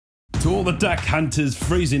To all the duck hunters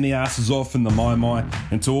freezing their asses off in the maimai,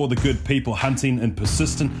 and to all the good people hunting in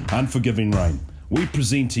persistent, unforgiving rain, we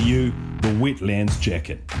present to you the Wetlands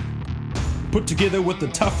Jacket. Put together with the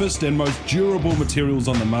toughest and most durable materials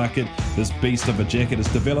on the market, this beast of a jacket is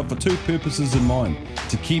developed for two purposes in mind: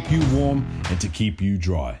 to keep you warm and to keep you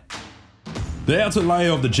dry. The outer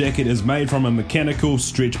layer of the jacket is made from a mechanical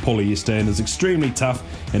stretch polyester and is extremely tough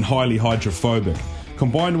and highly hydrophobic.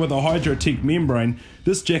 Combined with a Hydrotech membrane,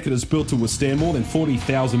 this jacket is built to withstand more than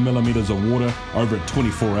 40,000 millimeters of water over a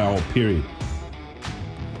 24-hour period.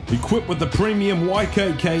 Equipped with the premium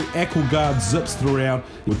AquaGuard zips throughout,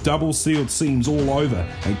 with double sealed seams all over,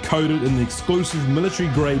 and coated in the exclusive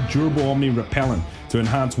military-grade durable Omni repellent to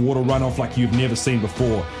enhance water runoff like you've never seen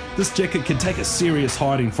before, this jacket can take a serious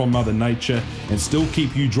hiding from Mother Nature and still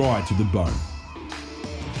keep you dry to the bone.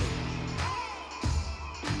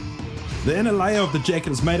 The inner layer of the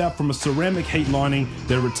jacket is made up from a ceramic heat lining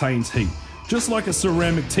that retains heat, just like a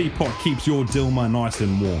ceramic teapot keeps your dilma nice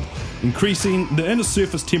and warm. Increasing the inner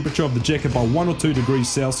surface temperature of the jacket by 1 or 2 degrees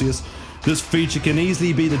Celsius, this feature can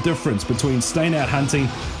easily be the difference between staying out hunting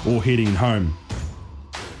or heading home.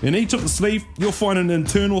 In each of the sleeve, you'll find an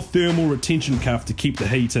internal thermal retention cuff to keep the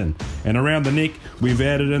heat in, and around the neck, we've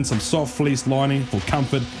added in some soft fleece lining for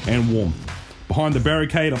comfort and warmth. Behind the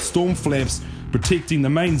barricade of storm flaps, protecting the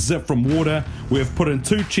main zip from water, we have put in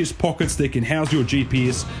 2 chest pockets that can house your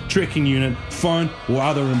GPS, tracking unit, phone or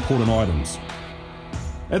other important items.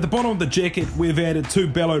 At the bottom of the jacket, we've added 2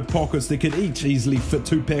 bellowed pockets that can each easily fit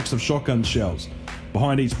 2 packs of shotgun shells.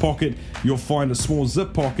 Behind each pocket, you'll find a small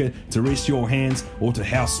zip pocket to rest your hands or to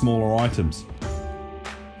house smaller items.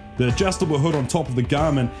 The adjustable hood on top of the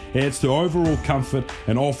garment adds to overall comfort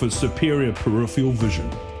and offers superior peripheral vision.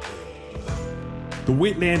 The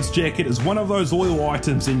Wetlands Jacket is one of those loyal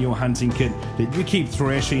items in your hunting kit that you keep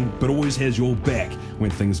thrashing but always has your back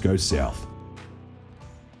when things go south.